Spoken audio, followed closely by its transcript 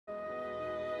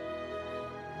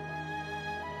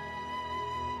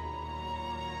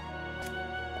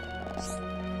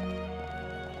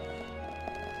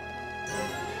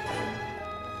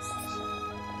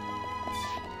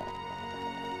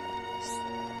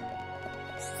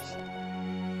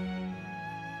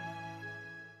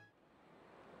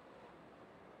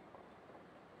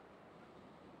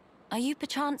Are you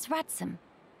perchance Radsum?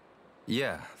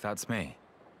 Yeah, that's me.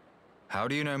 How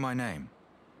do you know my name?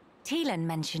 Teelan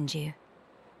mentioned you.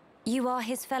 You are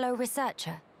his fellow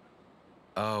researcher.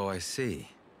 Oh, I see.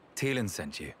 Teelan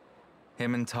sent you.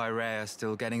 Him and Tyrea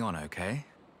still getting on okay?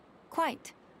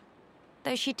 Quite.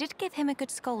 Though she did give him a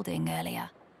good scolding earlier.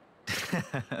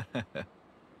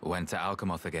 Went to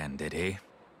Alchemoth again, did he?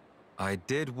 I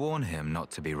did warn him not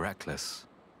to be reckless.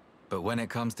 But when it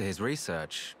comes to his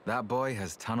research, that boy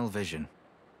has tunnel vision.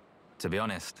 To be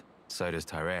honest, so does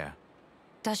Tyrea.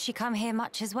 Does she come here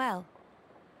much as well?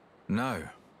 No,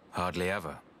 hardly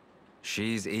ever.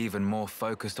 She's even more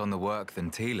focused on the work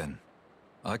than Teelan.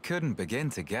 I couldn't begin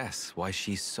to guess why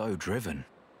she's so driven.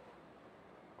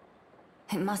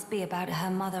 It must be about her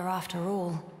mother after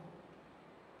all.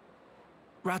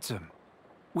 Radsum,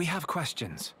 we have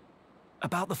questions.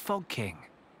 About the Fog King.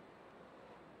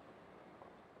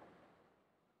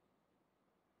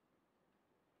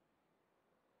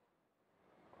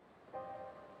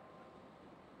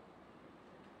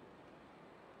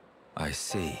 I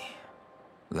see.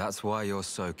 That's why you're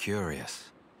so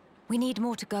curious. We need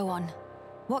more to go on.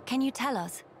 What can you tell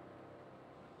us?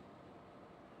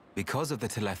 Because of the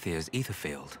Telethia's ether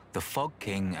field, the Fog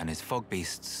King and his fog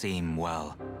beasts seem,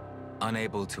 well,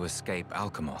 unable to escape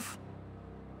Alchemoth.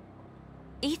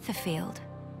 Ether field?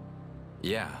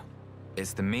 Yeah.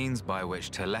 It's the means by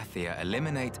which Telethia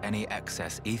eliminate any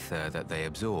excess ether that they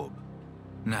absorb.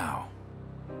 Now,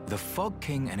 the Fog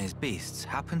King and his beasts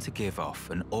happen to give off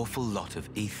an awful lot of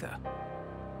ether.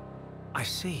 I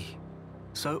see.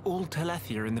 So all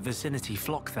Telethia in the vicinity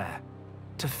flock there,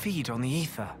 to feed on the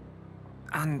ether,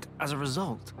 and as a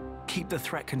result, keep the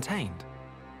threat contained.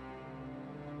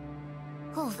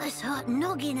 Oh, this hot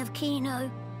noggin of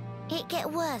Kino. It get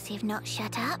worse if not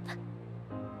shut up.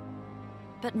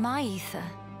 But my ether,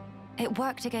 it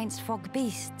worked against fog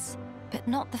beasts, but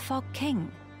not the Fog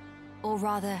King. Or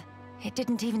rather, it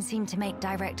didn't even seem to make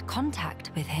direct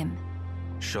contact with him.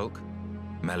 Shulk,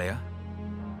 Melia,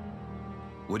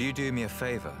 would you do me a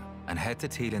favor and head to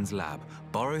Teelan's lab,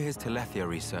 borrow his Telethia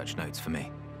research notes for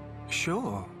me?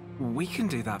 Sure, we can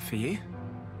do that for you.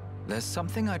 There's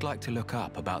something I'd like to look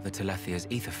up about the Telethia's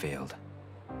ether field.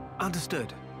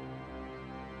 Understood.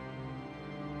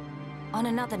 On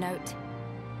another note,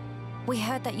 we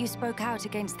heard that you spoke out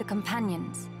against the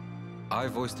Companions. I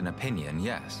voiced an opinion,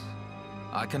 yes.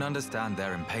 I can understand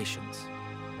their impatience.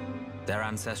 Their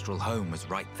ancestral home was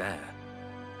right there.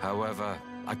 However,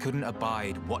 I couldn't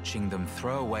abide watching them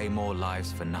throw away more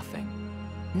lives for nothing.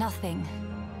 Nothing.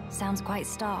 Sounds quite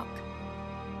stark.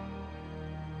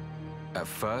 At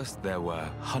first, there were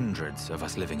hundreds of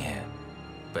us living here.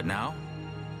 But now,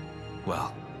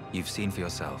 well, you've seen for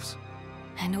yourselves.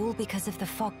 And all because of the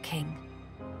Fog King.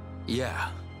 Yeah.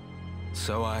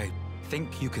 So I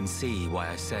think you can see why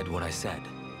I said what I said.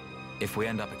 If we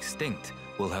end up extinct,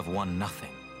 we'll have won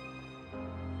nothing.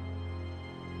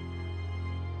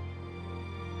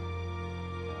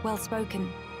 Well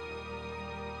spoken.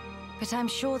 But I'm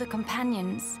sure the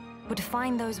Companions would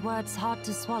find those words hard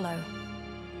to swallow.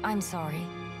 I'm sorry.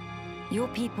 Your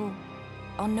people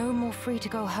are no more free to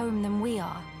go home than we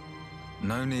are.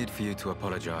 No need for you to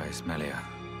apologize, Melia.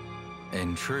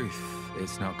 In truth,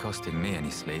 it's not costing me any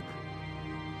sleep.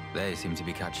 They seem to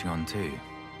be catching on too.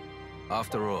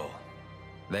 After all,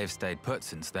 they've stayed put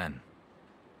since then.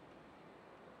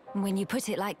 When you put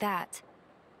it like that...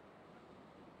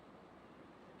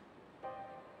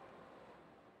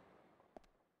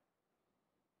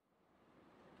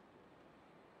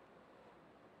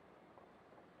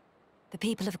 The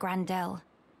people of Grandel,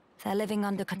 they're living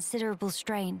under considerable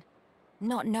strain,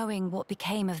 not knowing what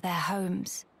became of their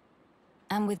homes,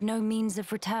 and with no means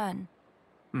of return.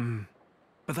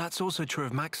 But that's also true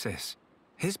of Maxis.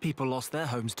 His people lost their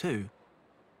homes too.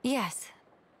 Yes,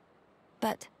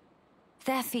 but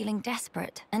they're feeling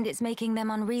desperate, and it's making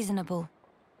them unreasonable.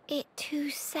 It too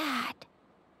sad.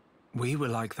 We were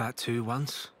like that too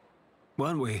once,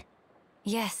 weren't we?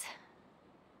 Yes,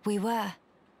 we were.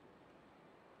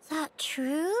 That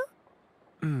true?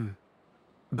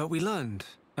 But we learned,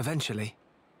 eventually.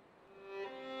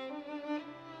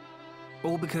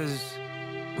 All because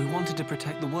we wanted to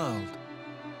protect the world.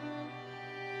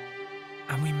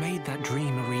 And we made that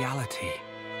dream a reality.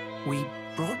 We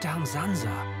brought down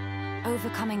Zanza.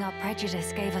 Overcoming our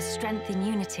prejudice gave us strength in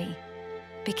unity,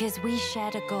 because we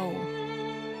shared a goal.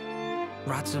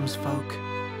 Radsum's folk,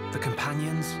 the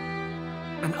Companions,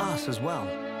 and us as well.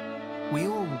 We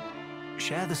all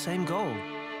share the same goal.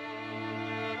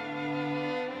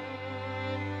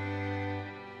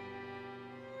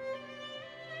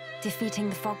 Defeating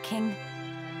the Fog King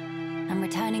and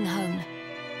returning home.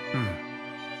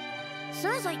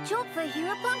 Sounds like job for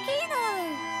Hero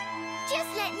Punkino.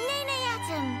 Just let Nene at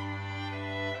him.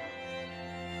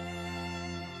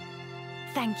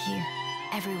 Thank you,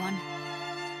 everyone.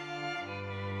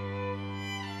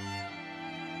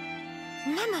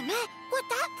 Mama, what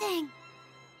that thing?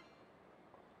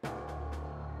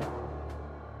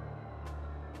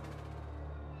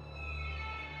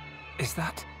 Is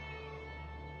that...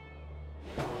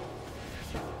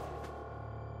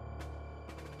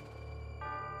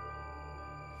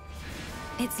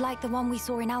 It's like the one we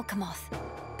saw in Alcamoth,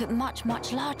 but much,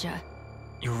 much larger.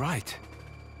 You're right.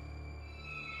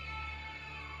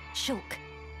 Shulk,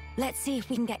 let's see if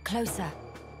we can get closer.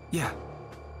 Yeah.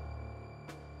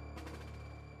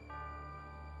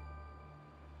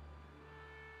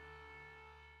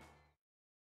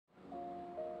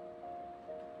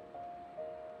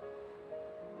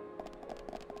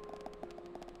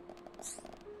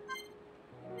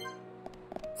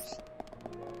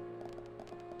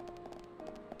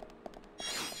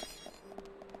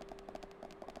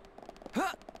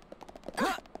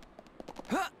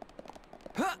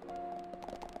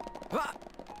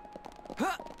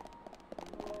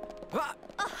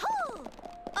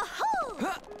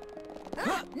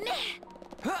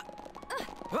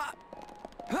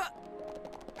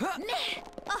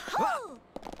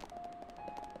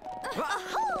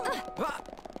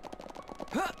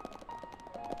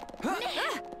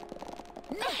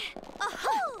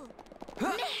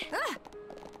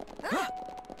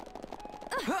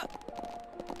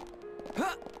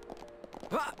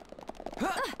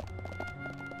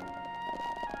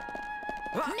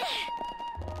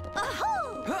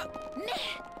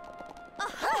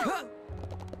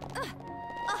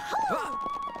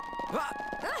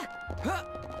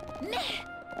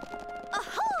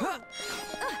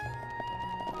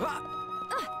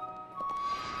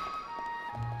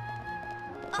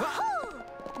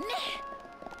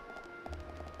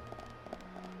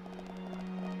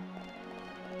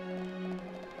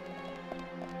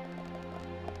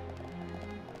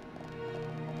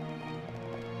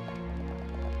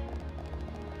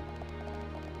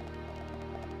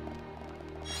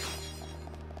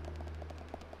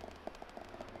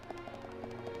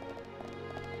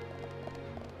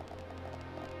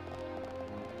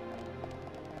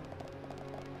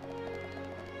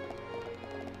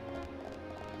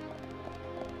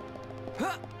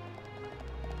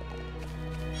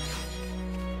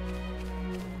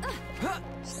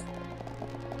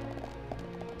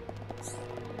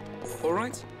 All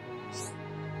right?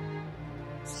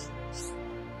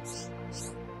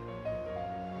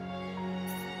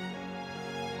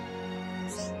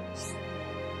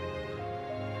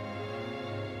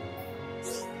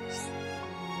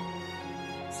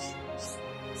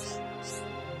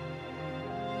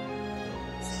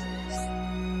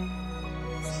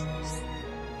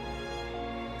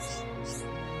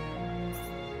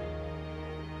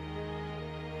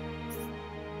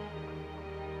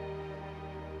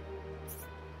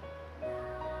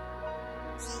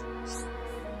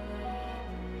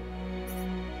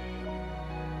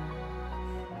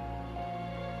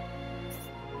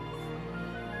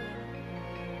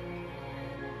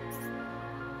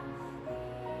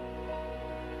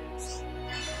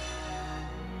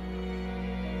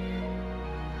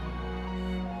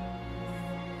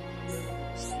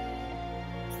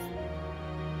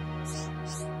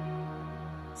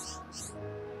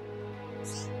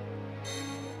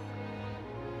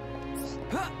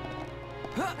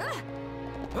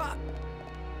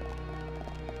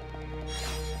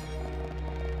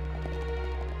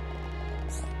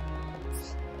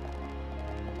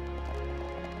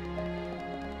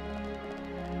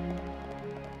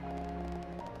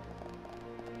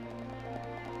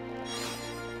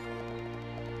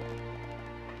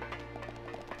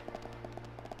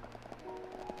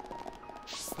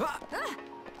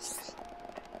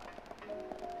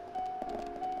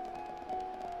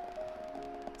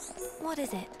 What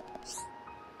is it?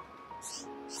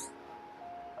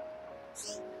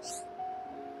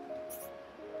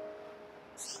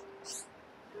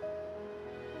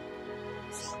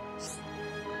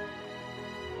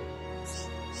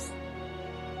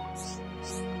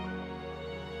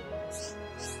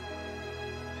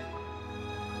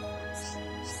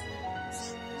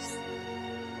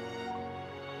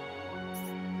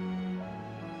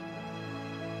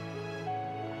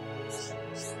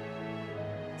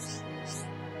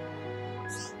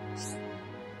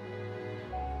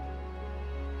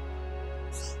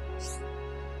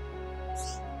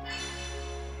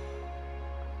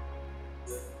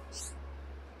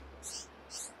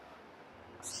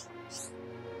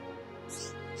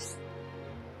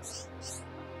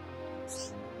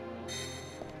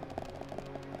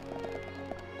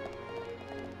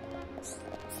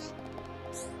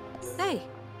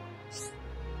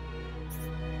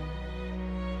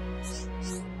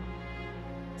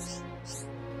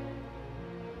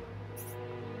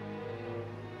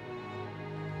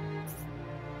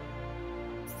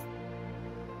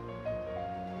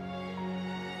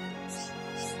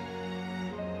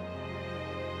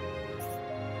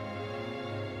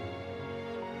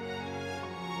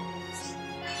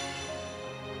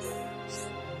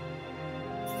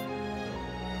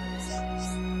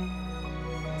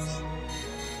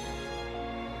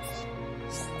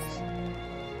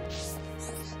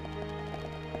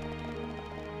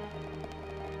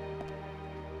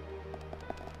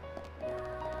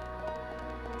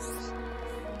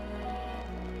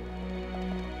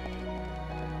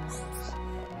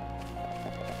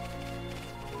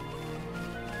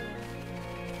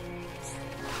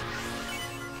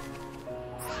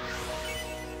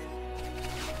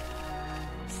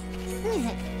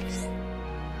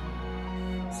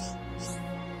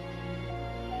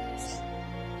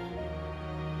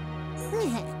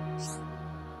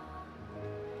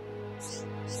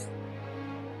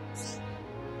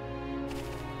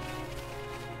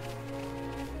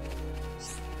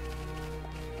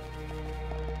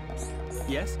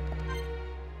 Yes?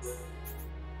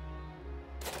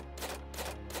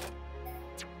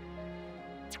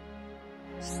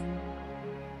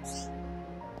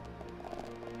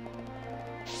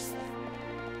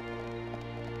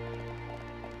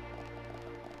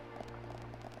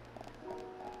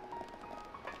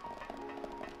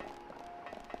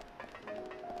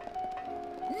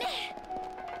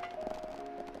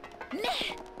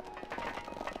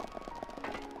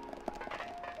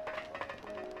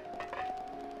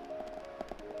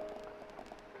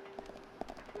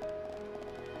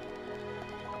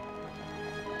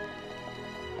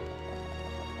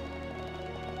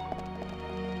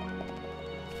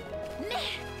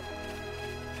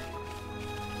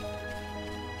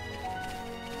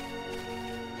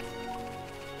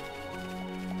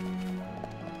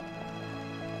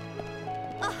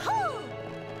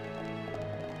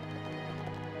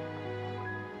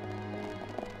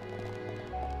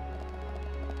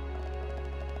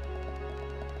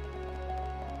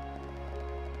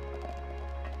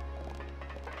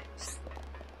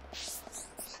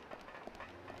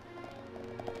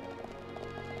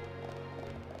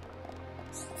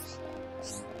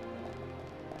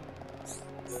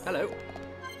 Hello.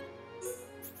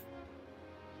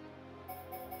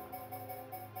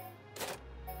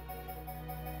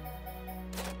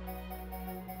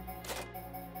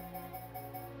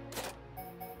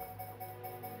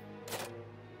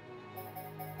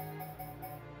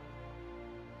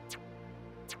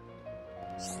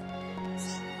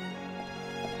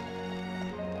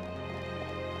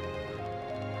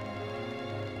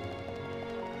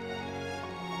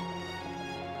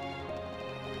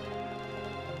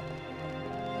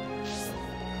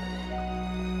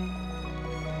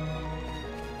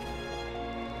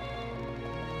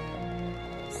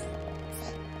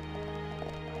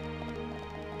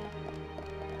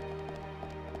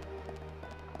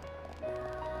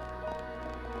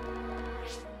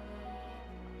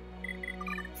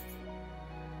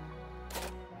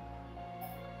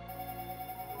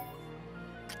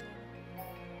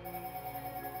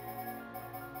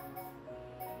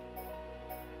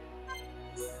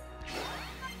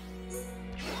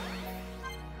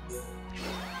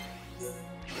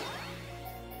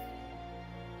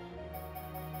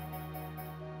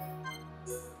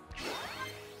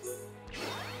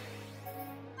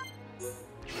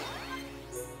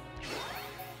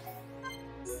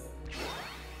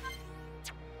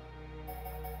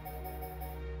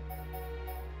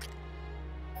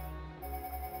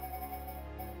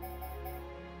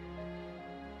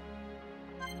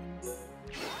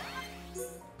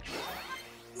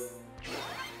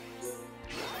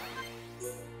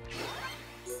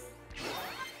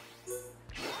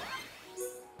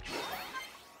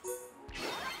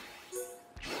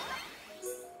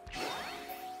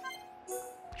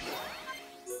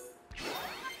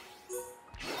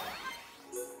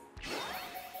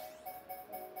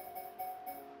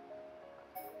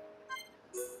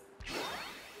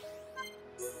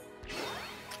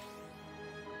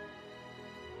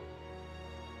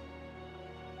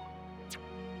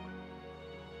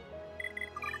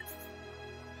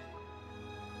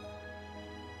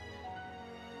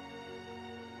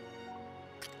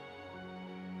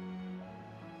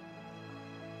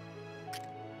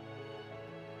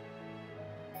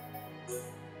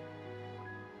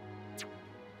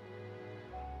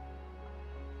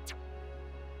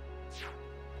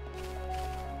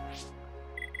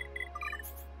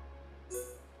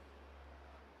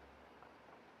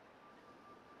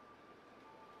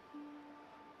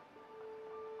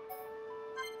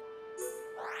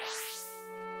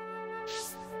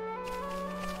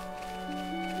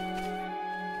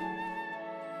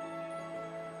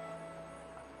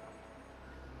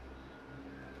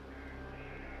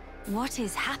 What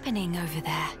is happening over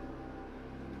there?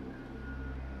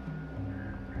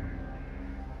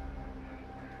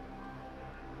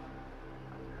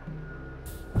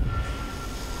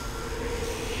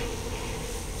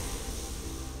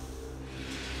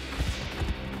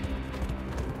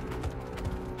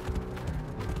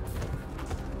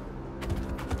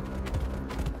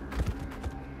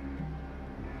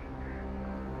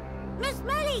 Miss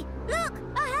Melly, look!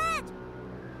 Ahead!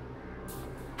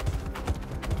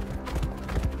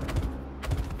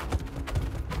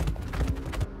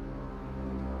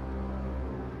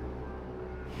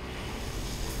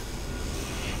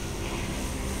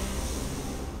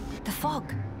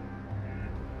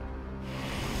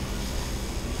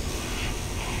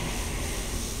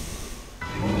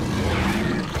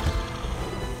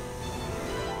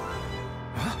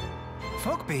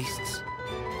 beasts.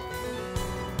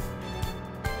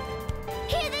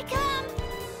 Here they come!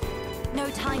 No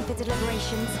time for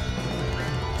deliberations.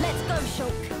 Let's go,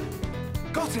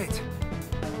 Shulk. Got it!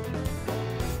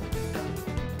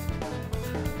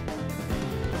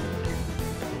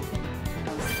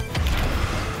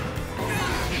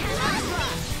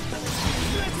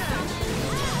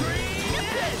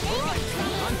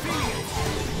 I'm feeling it!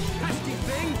 Nasty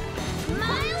thing!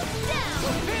 Miles down!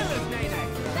 Feel it, Nene!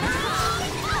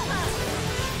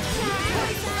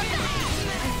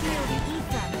 I feel the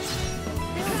ether.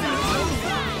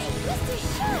 Mr.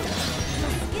 Shulk!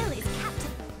 Your skill is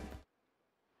captain.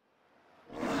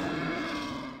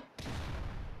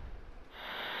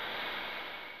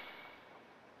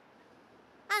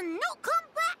 And not come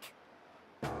back!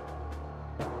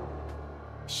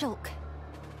 Shulk.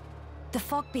 The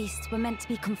fog beasts were meant to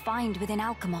be confined within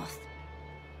Alchemoth.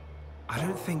 I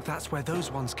don't think that's where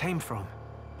those ones came from.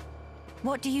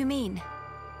 What do you mean?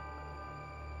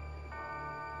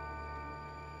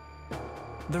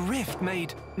 The rift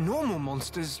made normal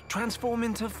monsters transform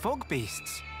into fog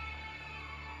beasts.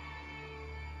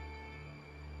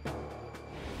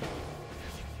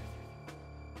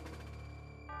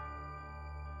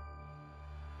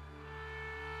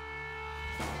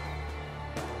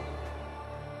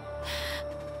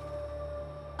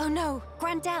 Oh no,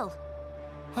 Grandel!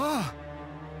 Ah!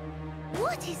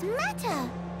 What is matter?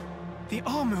 The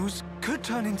Armus could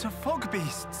turn into fog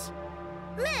beasts.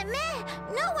 Meh,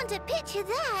 no one to picture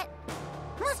that.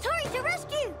 Must hurry to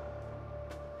rescue.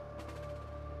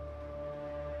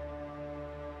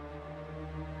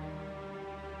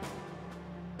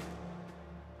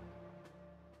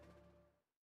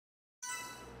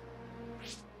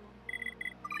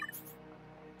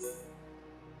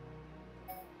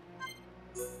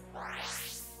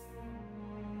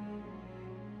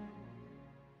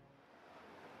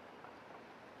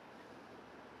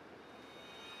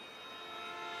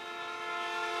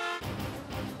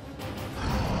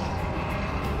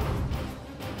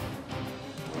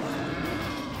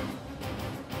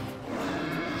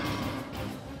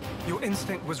 Your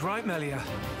instinct was right, Melia.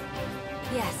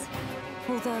 Yes,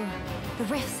 although the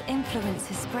rift's influence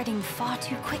is spreading far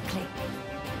too quickly.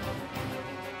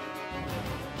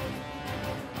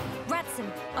 Ratson,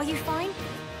 are you fine?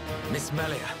 Miss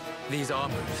Melia, these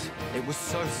Armus, it was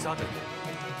so sudden.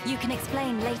 You can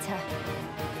explain later.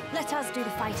 Let us do the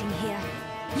fighting here.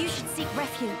 You should seek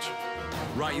refuge.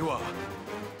 Right you are.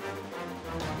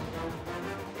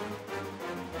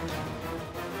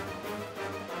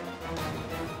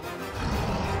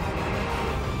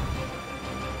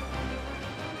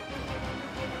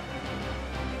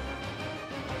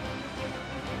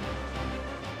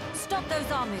 Stop those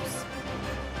Armus.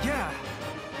 Yeah,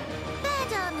 Bad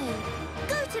Armu,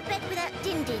 go to bed without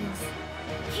din-dins.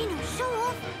 You know, show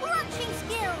off ranching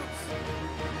skills.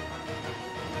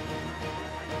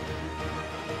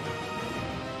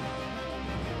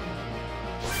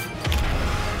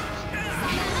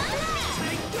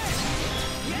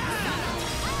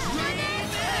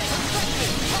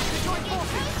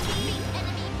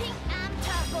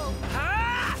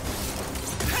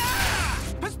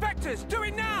 Perspectors, do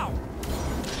it now!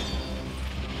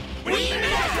 We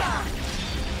measure!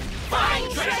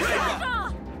 Find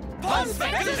treasure!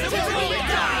 Perspectors until we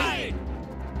die!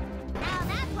 Now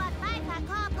that's what Piper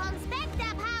call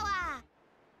Conspector power!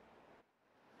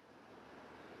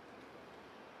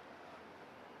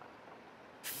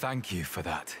 Thank you for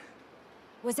that.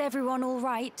 Was everyone all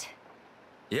right?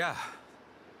 Yeah,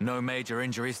 no major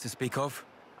injuries to speak of.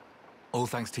 All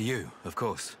thanks to you, of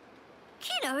course.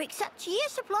 Kino accepts a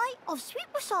year's supply of sweet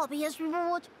wasabi as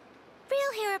reward.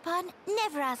 Real Heropon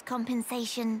never has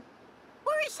compensation.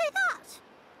 Where it say that?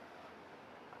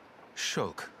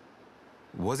 Shulk,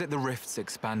 was it the rift's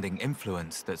expanding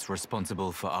influence that's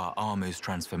responsible for our Armu's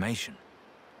transformation?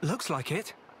 looks like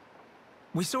it.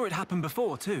 We saw it happen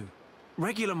before, too.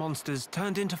 Regular monsters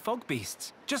turned into fog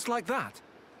beasts, just like that.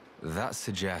 That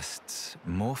suggests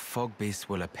more fog beasts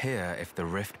will appear if the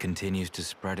rift continues to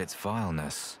spread its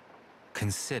vileness.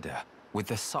 Consider, with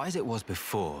the size it was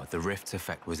before, the rift's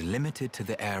effect was limited to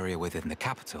the area within the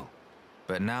capital.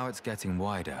 But now it's getting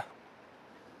wider.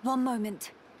 One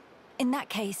moment. In that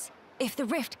case, if the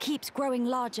rift keeps growing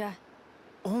larger,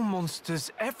 All monsters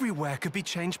everywhere could be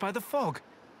changed by the fog.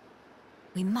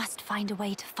 we must find a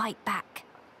way to fight back.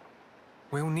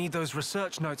 We'll need those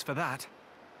research notes for that.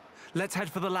 Let's head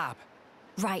for the lab.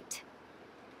 Right.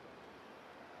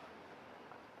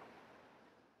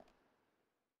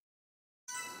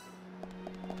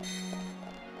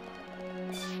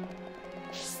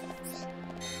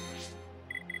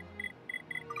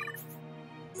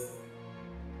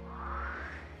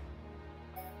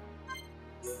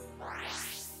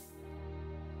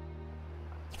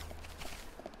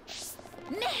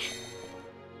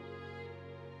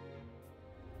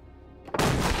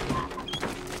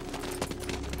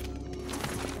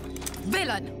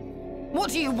 Villain!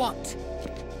 What do you want?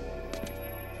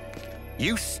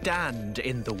 You stand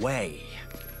in the way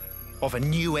of a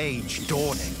new age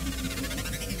dawning.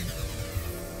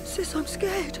 Sis, I'm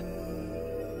scared.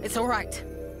 It's all right.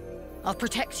 I'll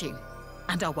protect you.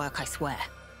 And I'll work, I swear.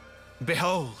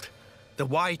 Behold, the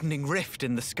widening rift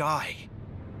in the sky.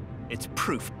 It's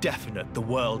proof definite the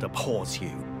world abhors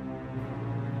you.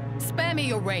 Spare me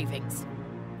your ravings.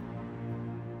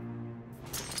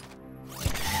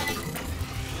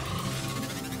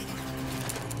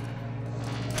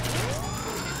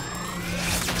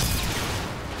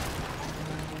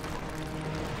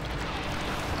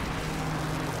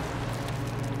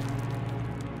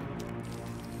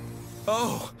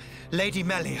 Oh, Lady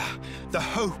Melia, the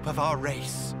hope of our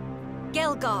race.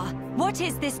 Gelgar, what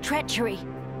is this treachery?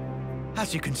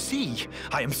 As you can see,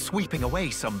 I am sweeping away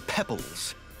some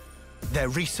pebbles. Their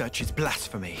research is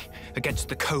blasphemy against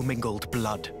the commingled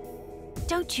blood.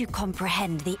 Don't you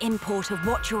comprehend the import of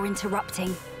what you're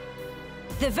interrupting?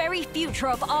 The very future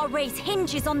of our race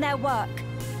hinges on their work.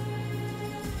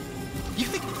 You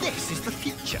think this is the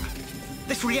future?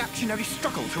 This reactionary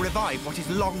struggle to revive what is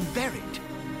long buried?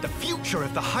 The future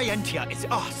of the High Entia is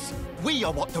us. We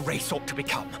are what the race ought to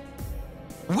become.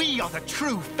 We are the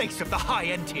true face of the High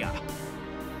Entia.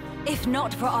 If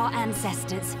not for our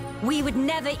ancestors, we would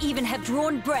never even have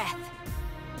drawn breath.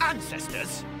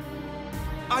 Ancestors?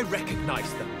 I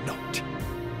recognize them not.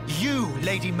 You,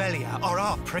 Lady Melia, are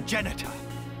our progenitor.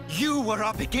 You were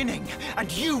our beginning,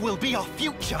 and you will be our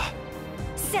future.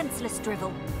 Senseless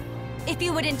drivel. If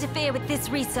you would interfere with this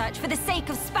research for the sake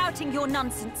of spouting your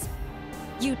nonsense,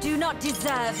 you do not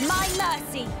deserve my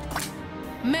mercy!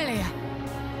 Melia!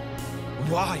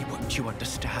 Why won't you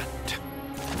understand?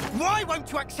 Why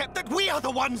won't you accept that we are the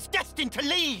ones destined to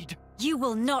lead? You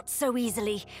will not so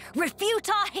easily refute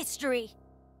our history!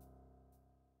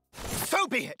 So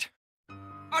be it!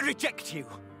 I reject you!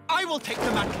 I will take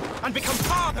the mantle and become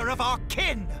father of our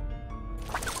kin!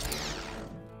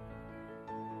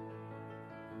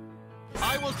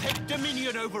 I will take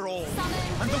dominion over all,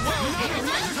 and the world will be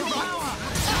made to power!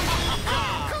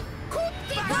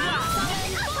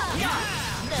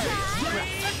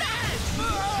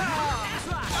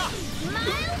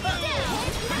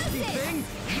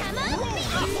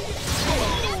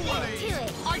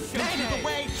 I shall lead the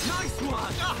way! Nice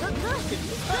one!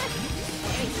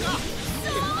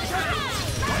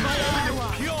 My own is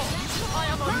pure! I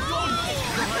am undaunted!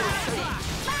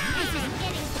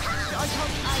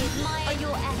 I admire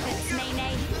your efforts, Nene.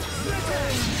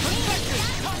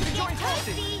 Time to join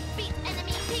forces! Beat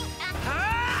enemy pink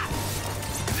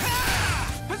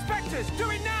Perspectors, do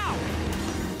it now!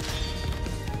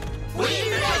 We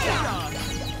measure!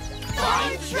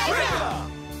 Find treasure!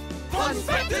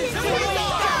 Perspectors till we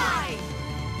die!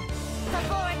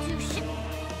 Before I do ship.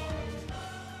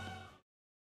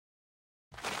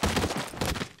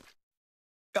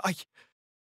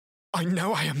 I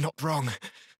know I am not wrong.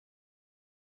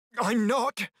 I'm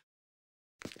not.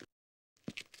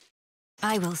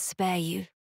 I will spare you.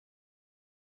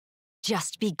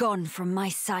 Just be gone from my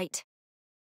sight.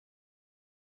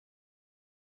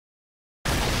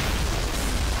 No!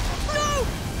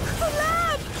 The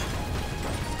lab!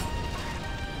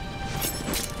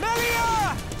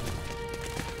 Melia!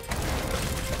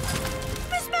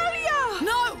 Miss Melia!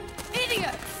 No!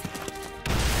 Idiots!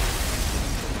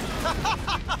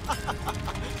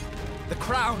 The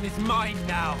crown is mine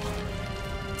now.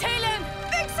 Talon!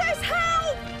 Vic says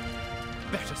help!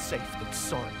 Better safe than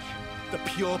sorry. The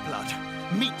pure blood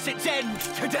meets its end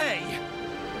today.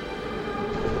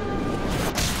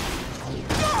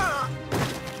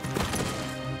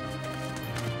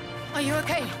 Are you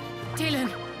okay, Talon?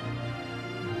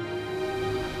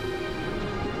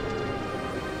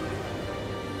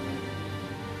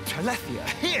 Telethia,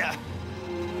 here!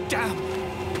 Damn!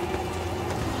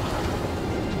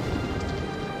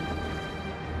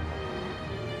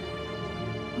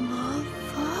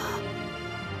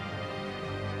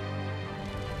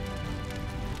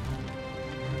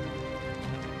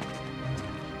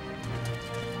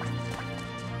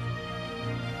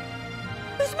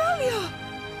 Miss Melia!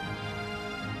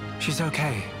 She's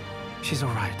okay. She's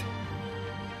all right.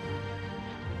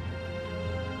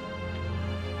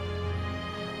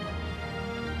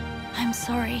 I'm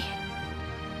sorry.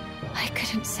 I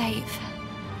couldn't save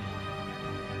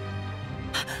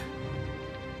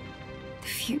the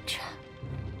future.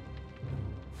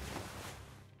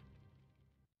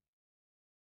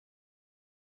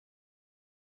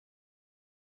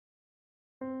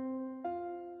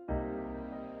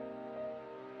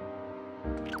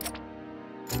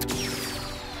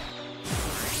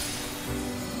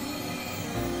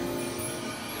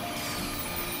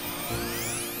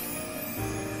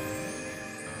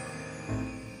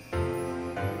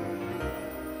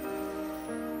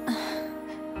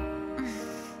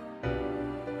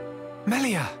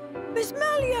 Melia! Miss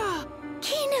Melia!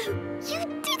 Kino, you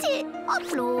did it!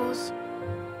 Applause.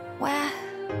 Where?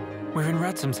 We're in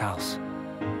Radsom's house.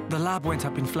 The lab went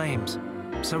up in flames,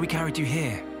 so we carried you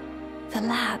here. The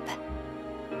lab.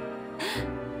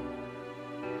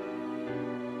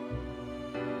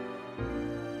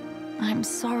 I'm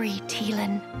sorry,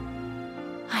 Teelan.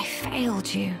 I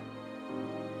failed you.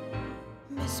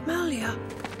 Miss Melia.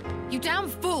 You damn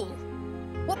fool!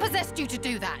 What possessed you to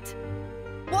do that?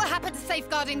 What happened to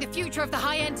safeguarding the future of the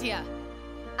High Entia?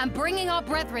 And bringing our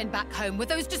brethren back home, were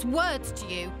those just words to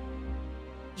you?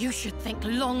 You should think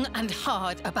long and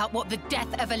hard about what the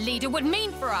death of a leader would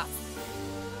mean for us!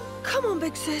 Come on,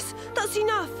 big sis. That's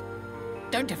enough.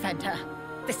 Don't defend her.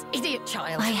 This idiot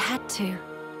child. I had to.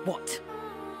 What?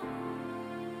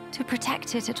 To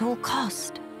protect it at all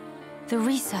cost. The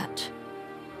research.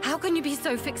 How can you be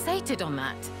so fixated on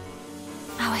that?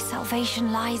 Our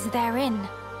salvation lies therein.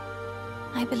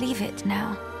 I believe it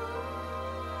now.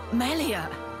 Melia!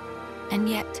 And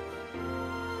yet,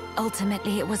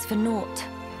 ultimately it was for naught.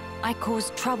 I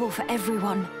caused trouble for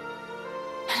everyone.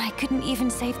 And I couldn't even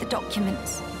save the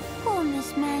documents. Poor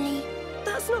Miss Melly.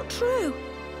 That's not true.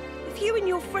 If you and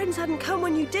your friends hadn't come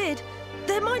when you did,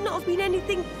 there might not have been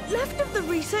anything left of the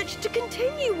research to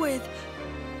continue with.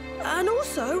 And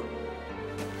also,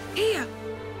 here,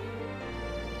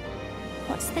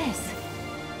 What's this?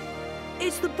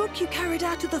 it's the book you carried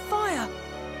out of the fire.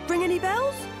 Ring any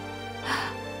bells?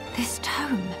 This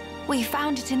tome. We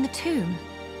found it in the tomb.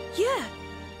 Yeah,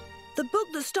 the book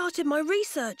that started my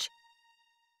research.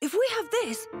 If we have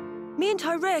this, me and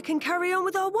Tyrea can carry on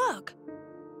with our work.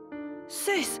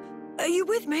 Sis, are you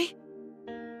with me?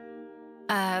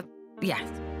 Yes,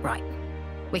 right.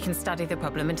 We can study the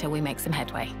problem until we make some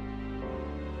headway.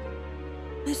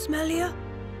 Miss Melia,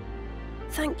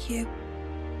 thank you.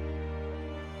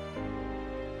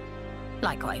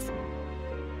 Likewise.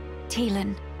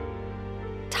 Teelan.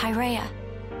 Tyrea.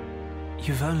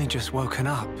 You've only just woken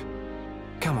up.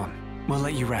 Come on, we'll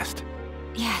let you rest.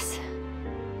 Yes.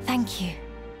 Thank you.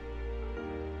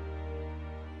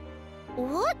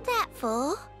 What that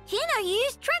for? Kino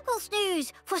used Tranquil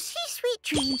Snooze for sweet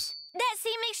dreams. That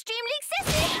seemed extremely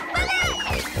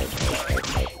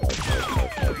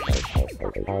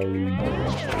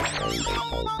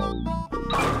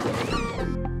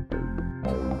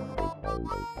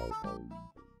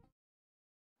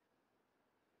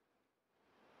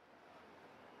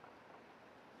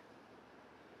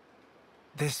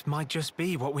This might just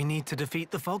be what we need to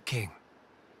defeat the Fog King.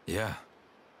 Yeah.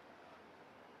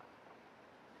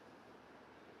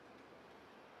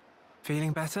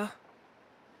 Feeling better?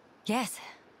 Yes.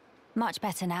 Much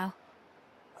better now.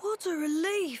 What a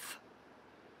relief.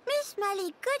 Miss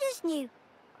Melly good as new.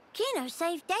 Kino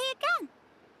saved day again.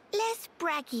 Less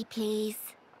braggy, please.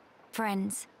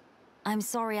 Friends, I'm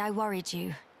sorry I worried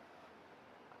you.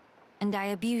 And I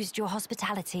abused your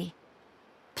hospitality.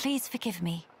 Please forgive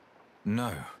me.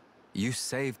 No. You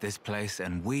saved this place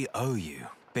and we owe you.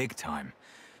 Big time.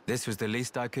 This was the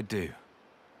least I could do.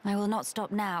 I will not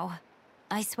stop now.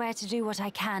 I swear to do what I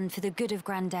can for the good of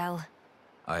Grandel.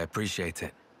 I appreciate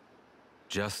it.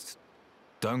 Just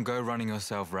don't go running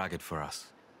yourself ragged for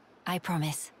us. I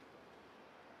promise.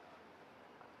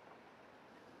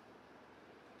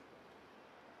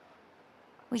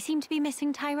 We seem to be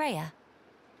missing Tyrea.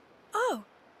 Oh,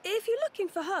 if you're looking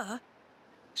for her,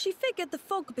 she figured the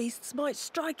fog beasts might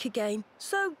strike again,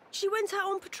 so she went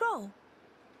out on patrol.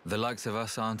 The likes of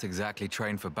us aren't exactly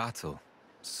trained for battle,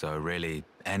 so really,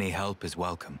 any help is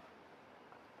welcome.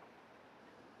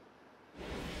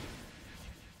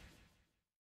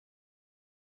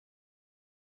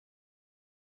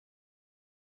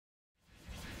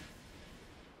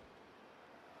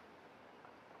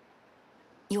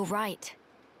 You're right.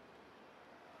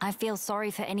 I feel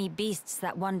sorry for any beasts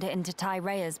that wander into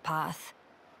Tyrea's path.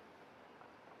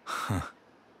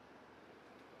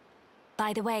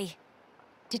 By the way,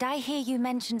 did I hear you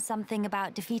mention something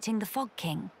about defeating the Fog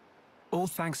King? All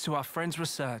thanks to our friend's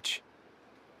research.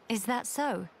 Is that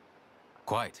so?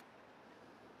 Quite.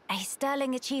 A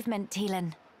sterling achievement,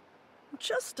 Teelan.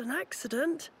 Just an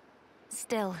accident.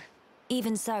 Still,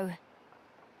 even so,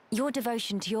 your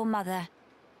devotion to your mother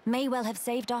may well have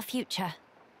saved our future.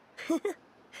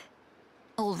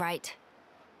 All right.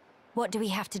 What do we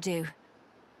have to do?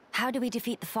 How do we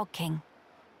defeat the Fog King?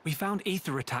 We found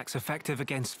ether attacks effective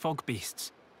against fog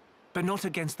beasts. but not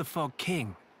against the Fog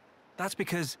King. That's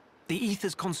because the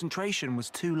ether's concentration was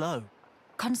too low.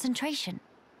 Concentration?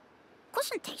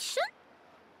 Concentration?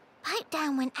 Pipe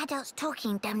down when adults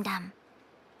talking, dum-dum.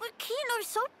 But Kino's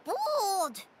so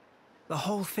bored. The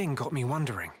whole thing got me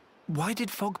wondering, why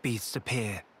did fog beasts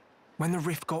appear when the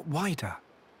rift got wider?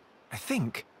 I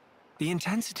think the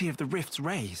intensity of the rift's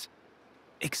rays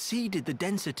exceeded the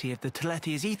density of the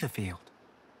Telethia's ether field.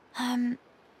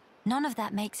 None of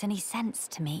that makes any sense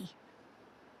to me.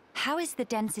 How is the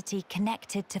density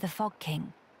connected to the Fog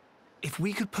King? If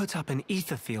we could put up an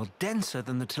ether field denser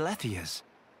than the Telethia's,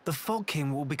 the Fog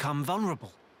King will become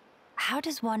vulnerable. How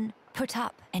does one put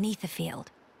up an ether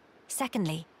field?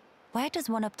 Secondly, where does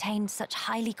one obtain such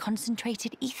highly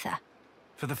concentrated ether?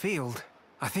 For the field,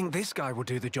 I think this guy will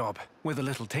do the job, with a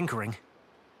little tinkering.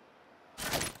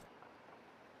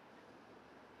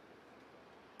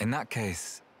 In that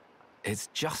case, it's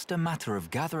just a matter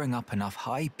of gathering up enough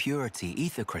high-purity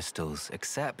ether crystals,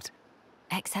 except...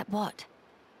 Except what?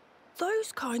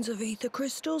 Those kinds of ether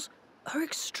crystals are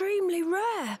extremely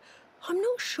rare. I'm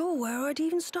not sure where I'd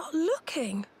even start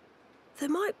looking. There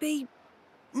might be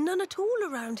none at all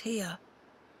around here.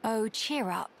 Oh, cheer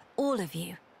up, all of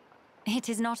you. It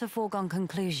is not a foregone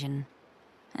conclusion.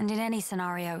 And in any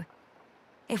scenario,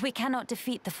 if we cannot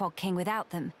defeat the Fog King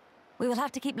without them, we will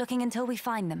have to keep looking until we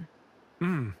find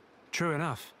them. True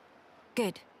enough.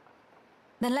 Good.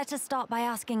 Then let us start by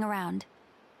asking around.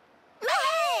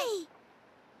 Hey!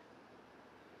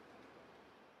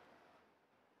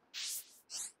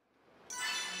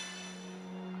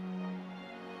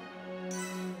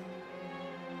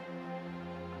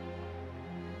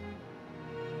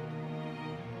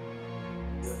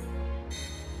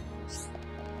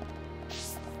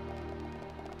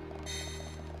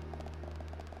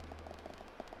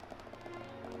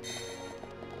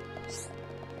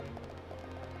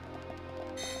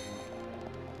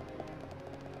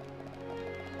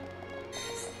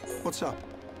 What's up?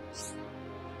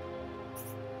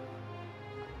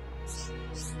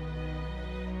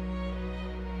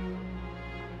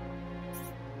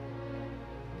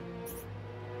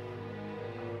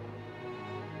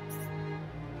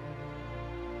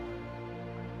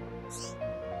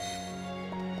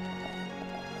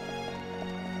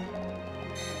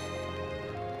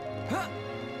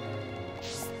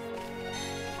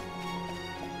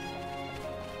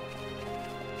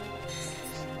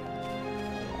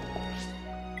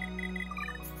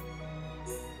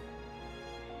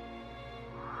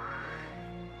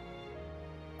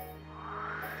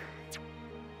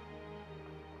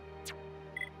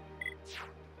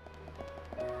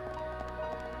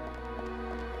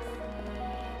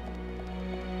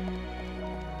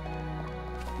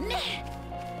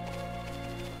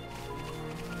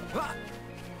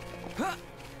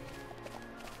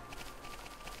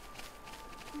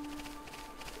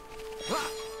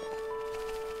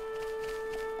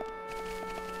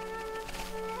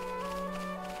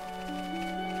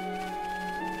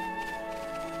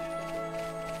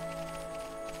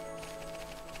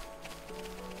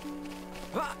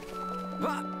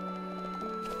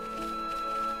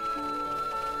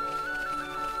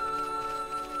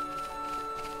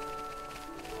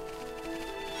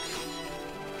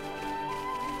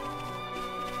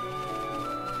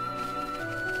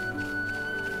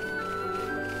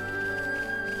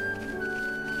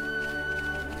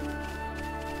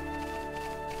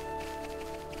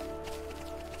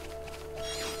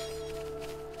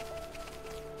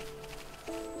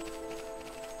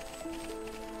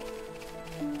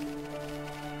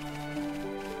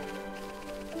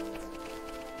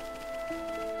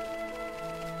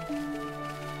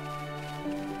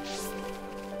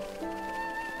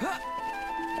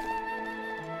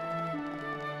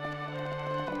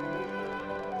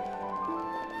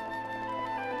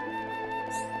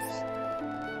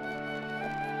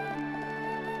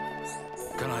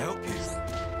 Can I help you?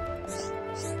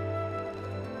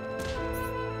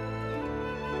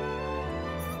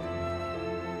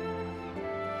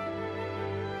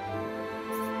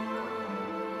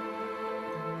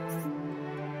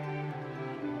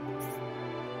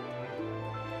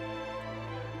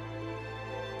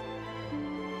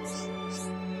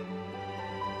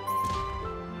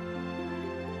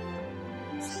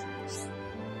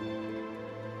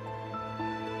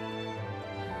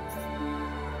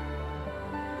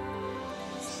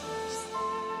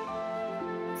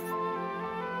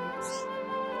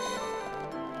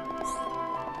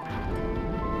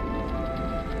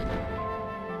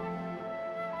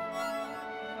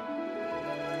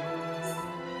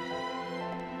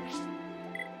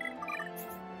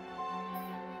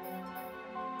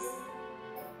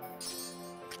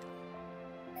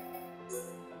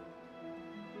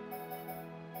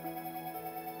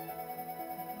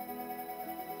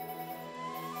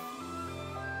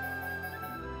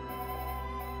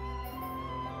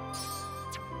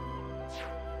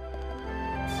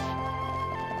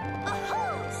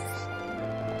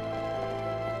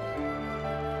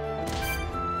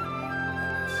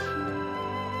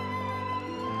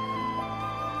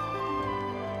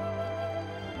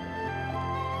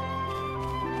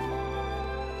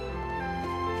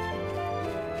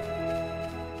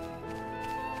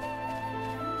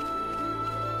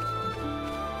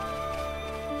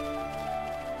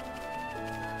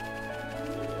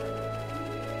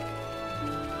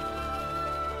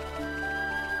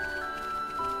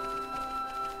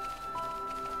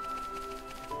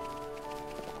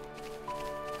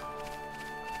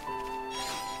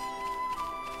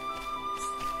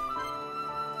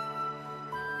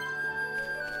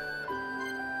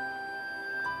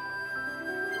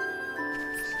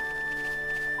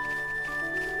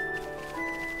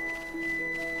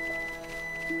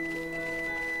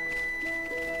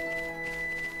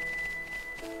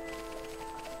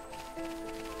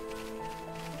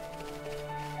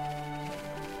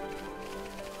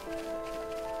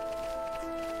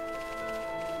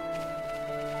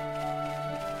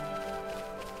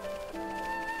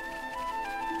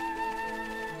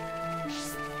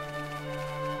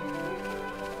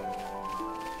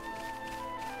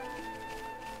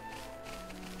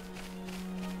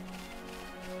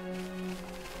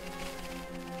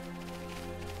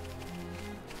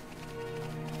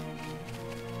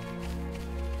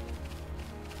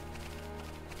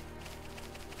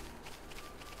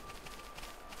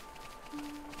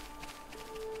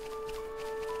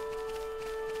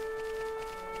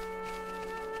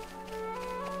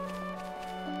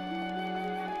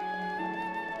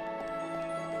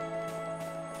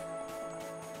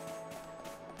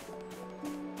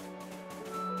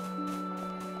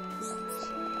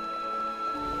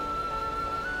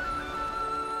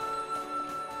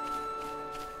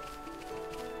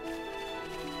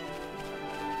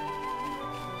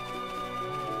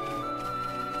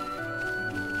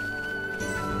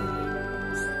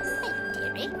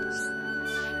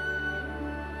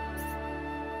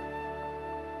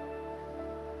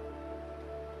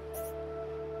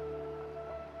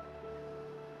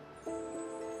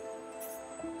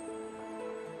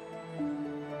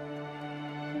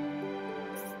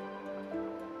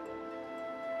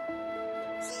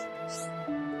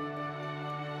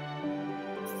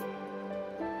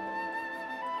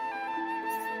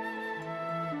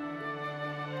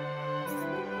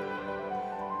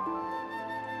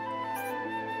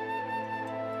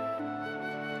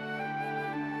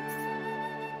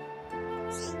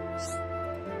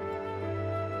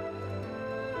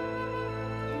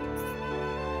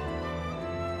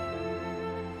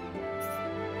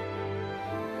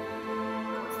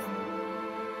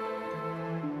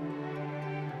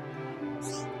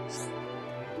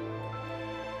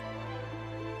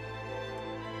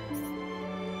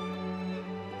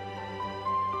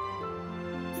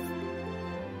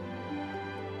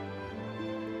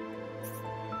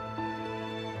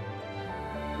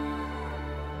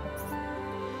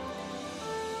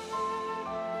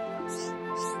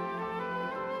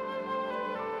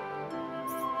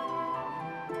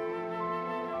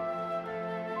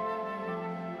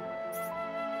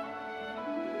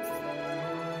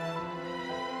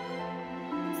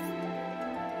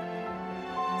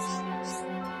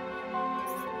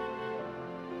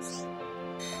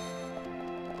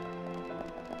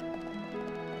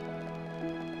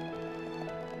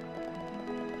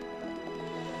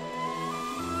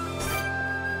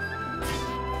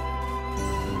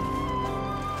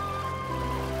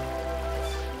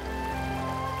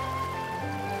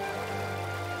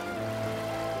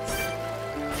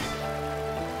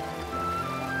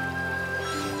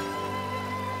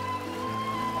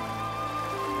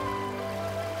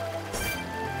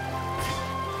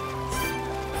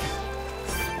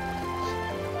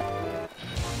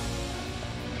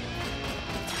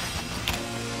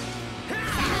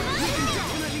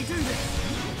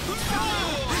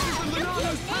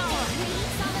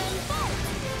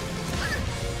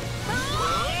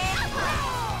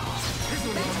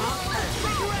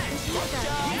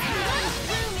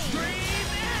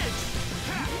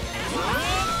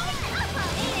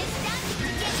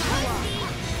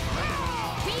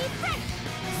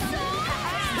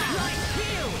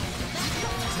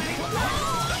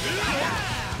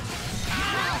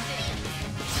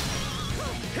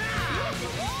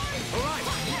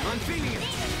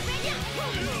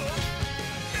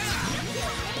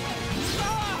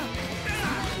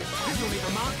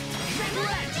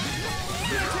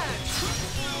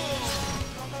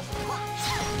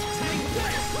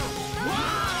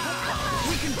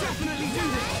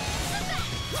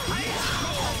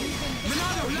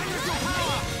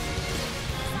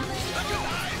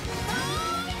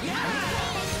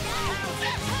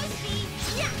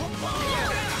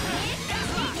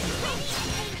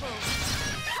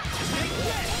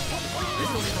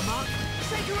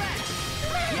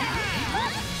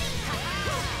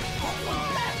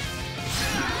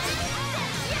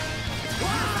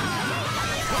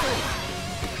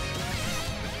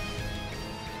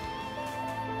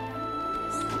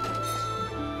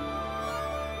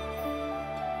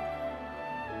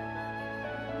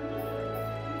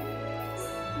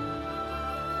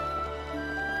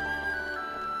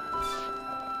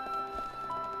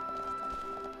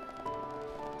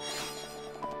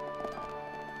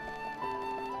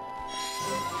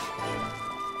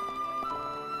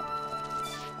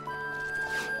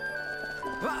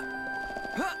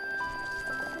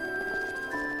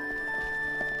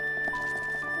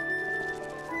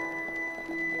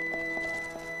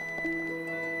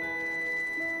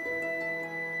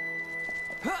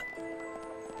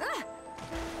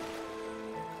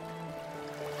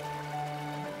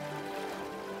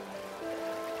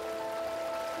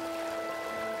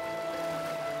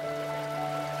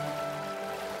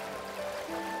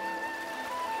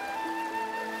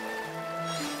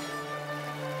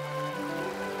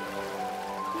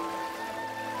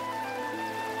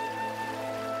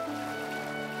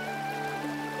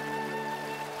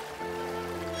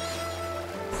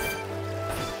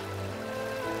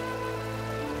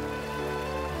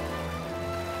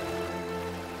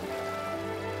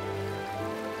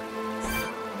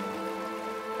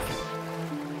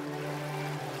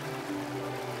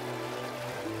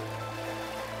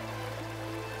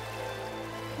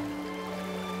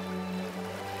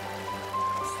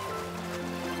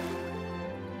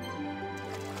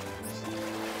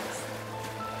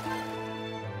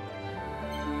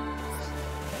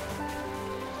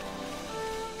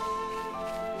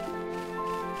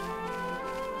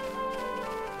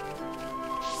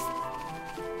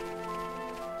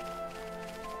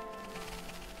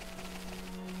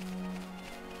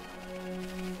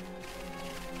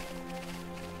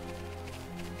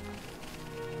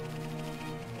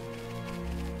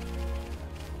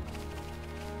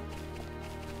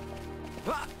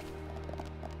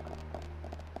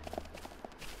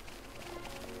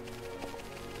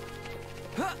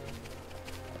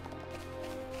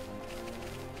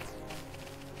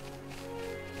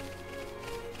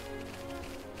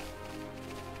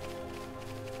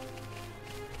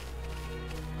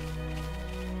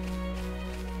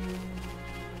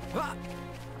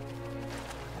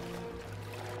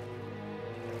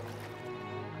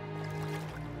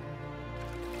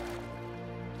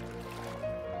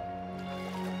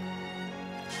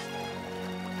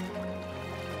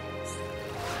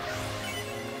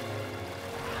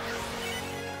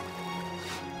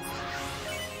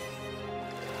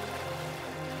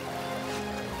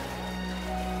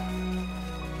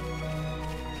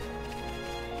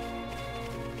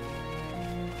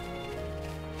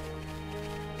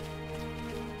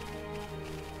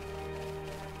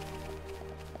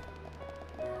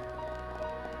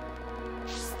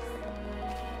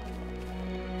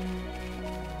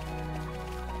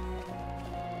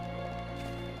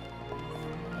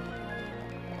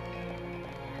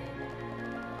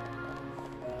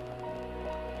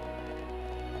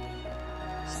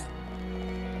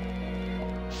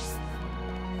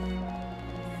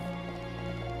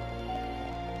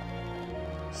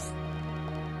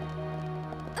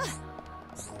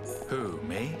 Who,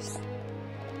 me?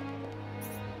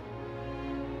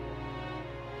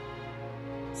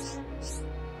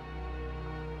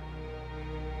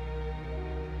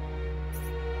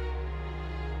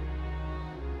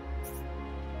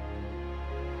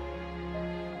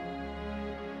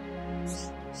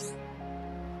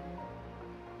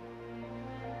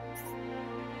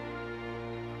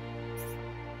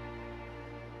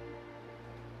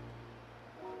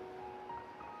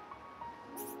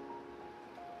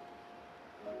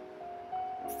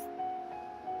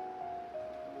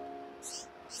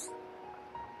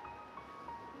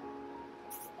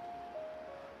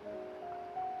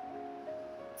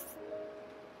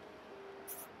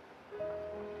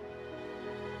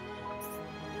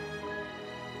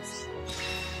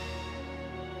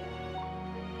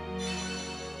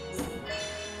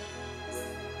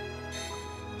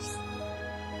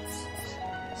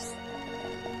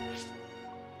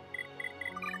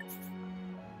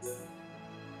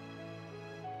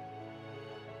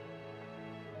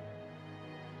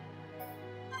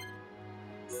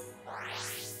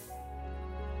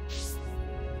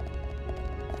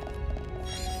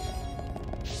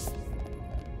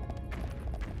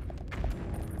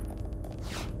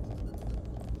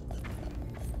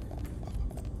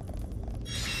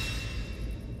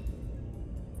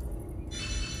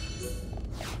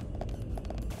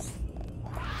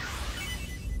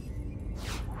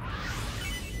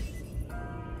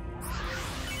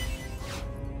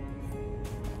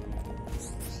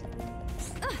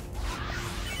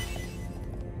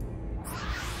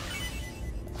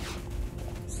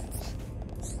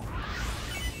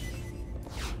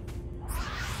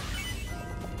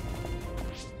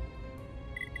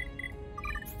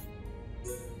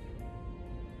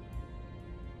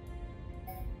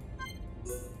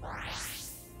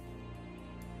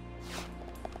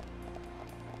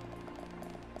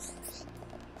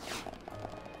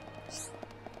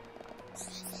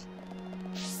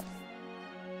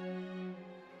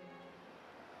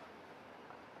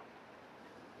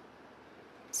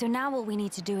 So now all we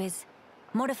need to do is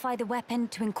modify the weapon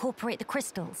to incorporate the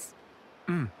crystals.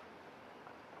 Gradsam,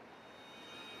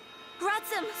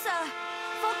 sir!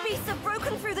 Fog beasts have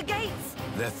broken through the gates!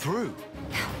 They're through.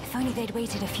 If only they'd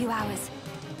waited a few hours.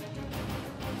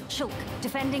 Shulk,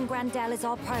 defending Grandel is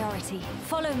our priority.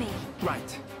 Follow me.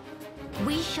 Right.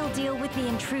 We shall deal with the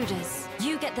intruders.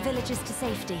 You get the villagers to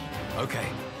safety. Okay.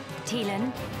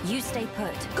 Teelan, you stay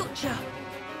put. Gotcha!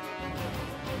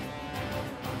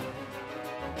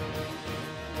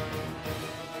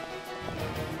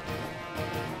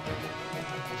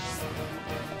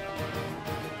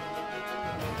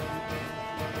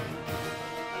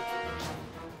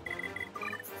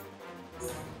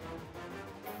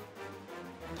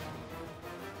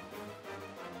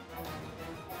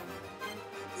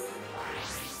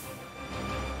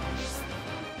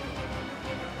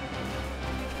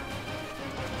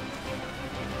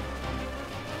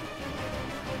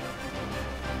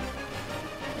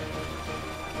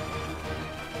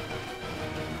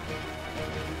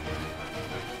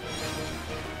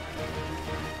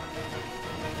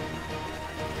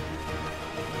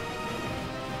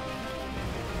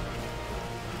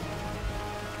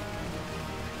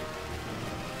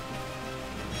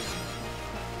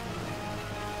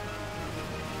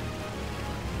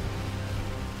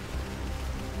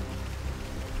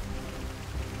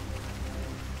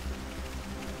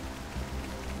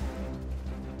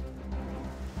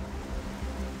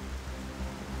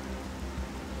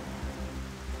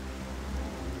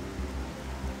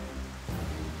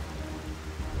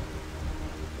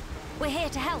 We're here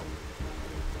to help.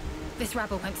 This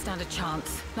rabble won't stand a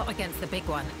chance, not against the big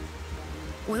one.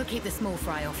 We'll keep the small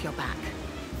fry off your back.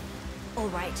 All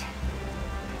right.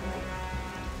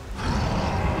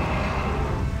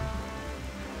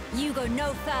 You go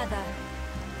no further.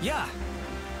 Yeah.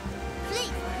 Fleet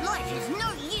for life is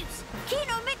no use.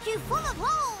 Kino make you full of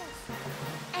holes.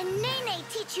 And Nene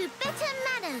teach you better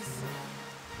manners.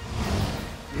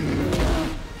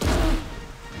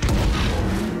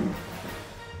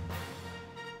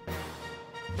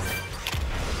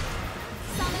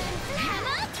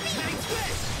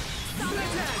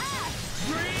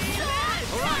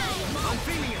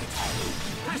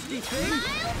 Thing?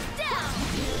 Miles down!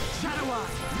 Shadow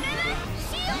Eye! Never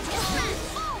shield command!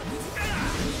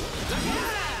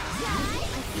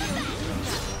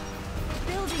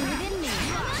 Building within me.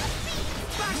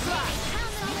 Backslash!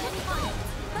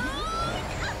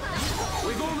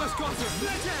 We've almost got to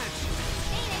Split Edge!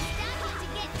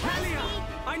 Talia!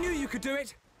 I knew you could do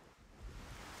it!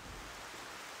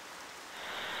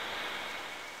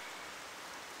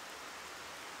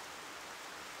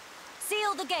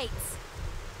 Seal the gates.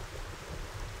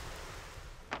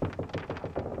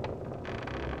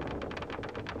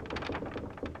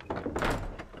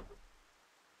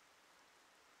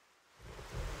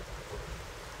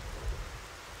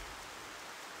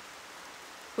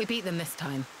 We beat them this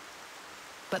time,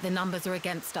 but the numbers are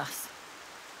against us.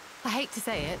 I hate to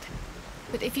say it,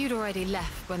 but if you'd already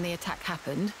left when the attack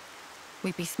happened,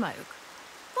 we'd be smoke.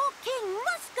 Fog King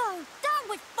must go! Down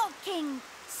with Fog King!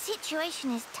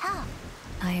 Situation is tough.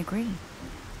 I agree.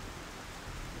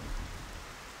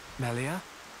 Melia?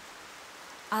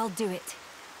 I'll do it.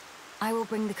 I will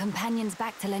bring the companions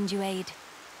back to lend you aid.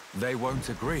 They won't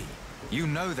agree. You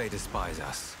know they despise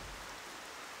us.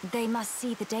 They must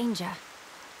see the danger.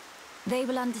 They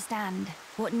will understand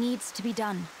what needs to be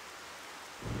done.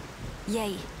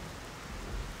 Yea.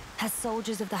 As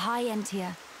soldiers of the High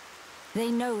Entia, they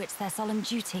know it's their solemn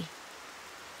duty.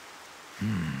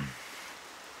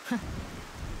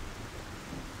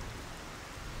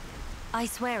 I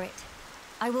swear it.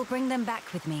 I will bring them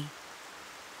back with me.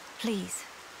 Please.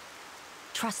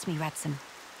 Trust me, Rabson.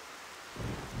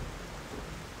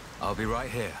 I'll be right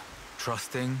here,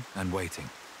 trusting and waiting.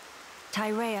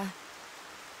 Tyrea,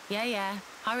 Yeah.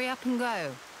 Hurry up and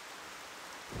go.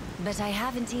 but I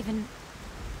haven't even...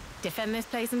 Defend this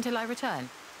place until I return.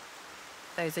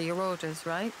 Those are your orders,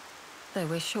 right? Though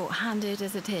we're short-handed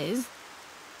as it is.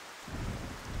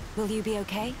 Will you be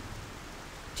okay?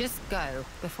 Just go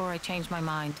before I change my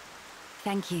mind.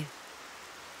 Thank you.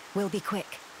 We'll be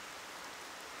quick.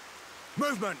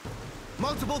 Movement!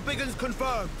 Multiple big uns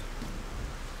confirmed!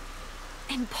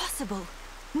 Impossible!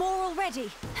 More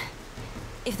already!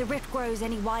 If the rift grows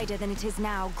any wider than it is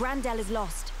now, Grandel is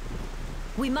lost.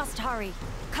 We must hurry.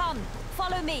 Come,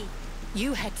 follow me.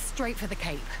 You head straight for the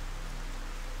Cape.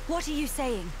 What are you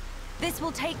saying? This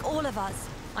will take all of us.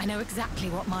 I know exactly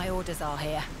what my orders are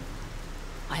here.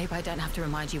 I hope I don't have to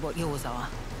remind you what yours are.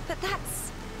 But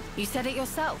that's... You said it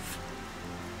yourself.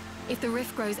 If the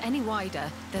rift grows any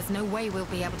wider, there's no way we'll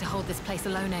be able to hold this place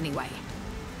alone anyway.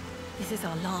 This is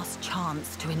our last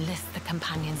chance to enlist the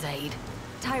Companion's aid.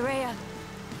 Tyrea,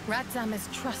 Radzam is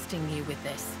trusting you with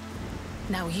this.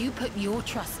 Now you put your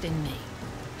trust in me.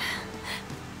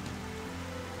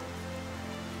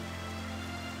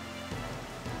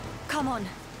 come on.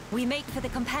 We make for the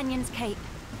Companion's Cape.